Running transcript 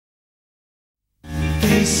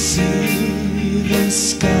to see the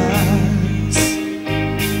skies.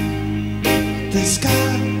 The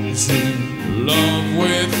skies in love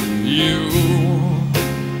with you.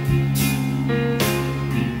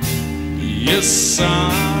 Yes,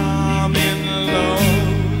 I'm in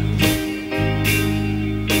love.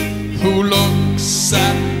 Who looks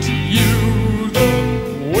at you the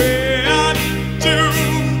way I do?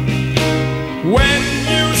 When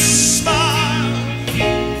you smile,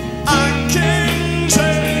 I can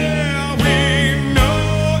tell we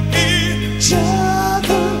know each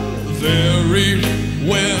other very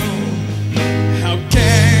well. How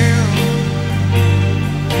can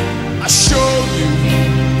I show you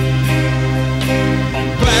I'm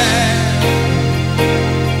glad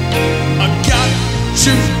I got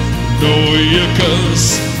to know you? 'Cause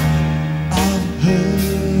I've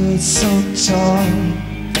heard some talk.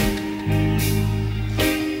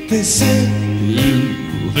 They say you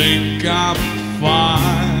think I'm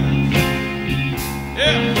fine.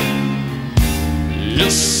 Yeah.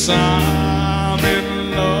 Yes, I'm in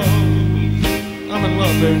love. I'm in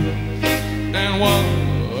love, baby. And what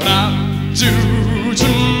I do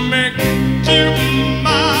to make you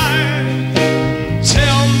mine?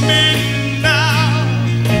 Tell me now,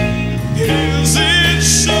 is it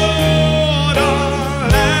short or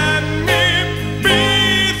let me be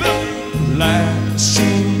the last to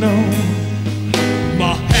know?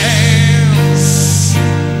 My hands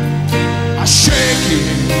are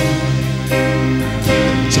shaking,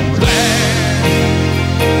 so glad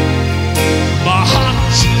my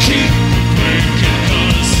heart keeps breaking,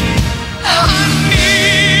 'cause I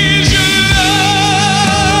need your love.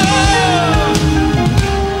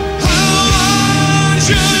 I want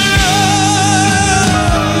your love.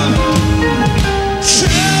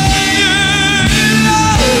 Say you're in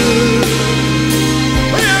love.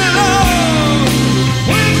 We're in love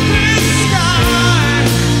with this sky.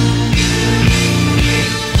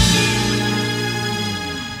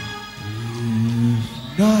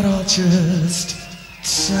 Not all just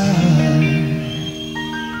time.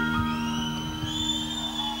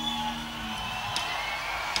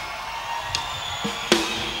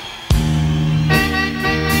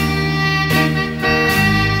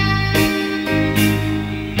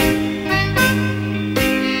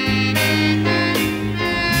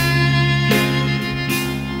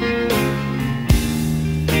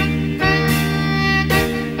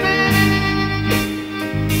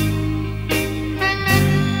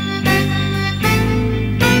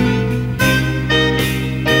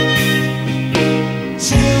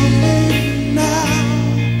 Tell me now,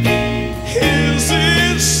 is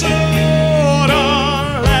it sort or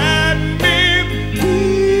let me be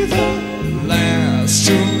the last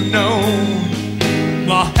to know?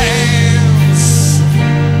 My hands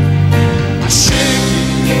are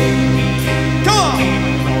shaking. Come on,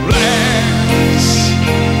 no last.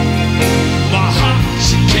 My heart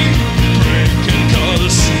keeps breaking,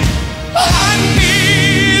 'cause I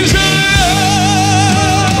need your love.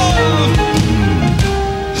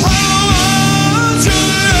 I want your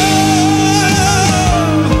love.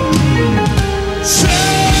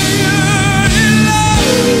 Say you're in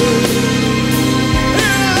love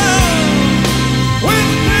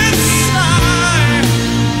with this sky.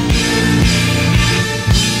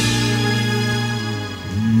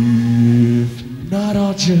 If not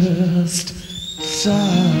all just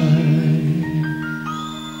time.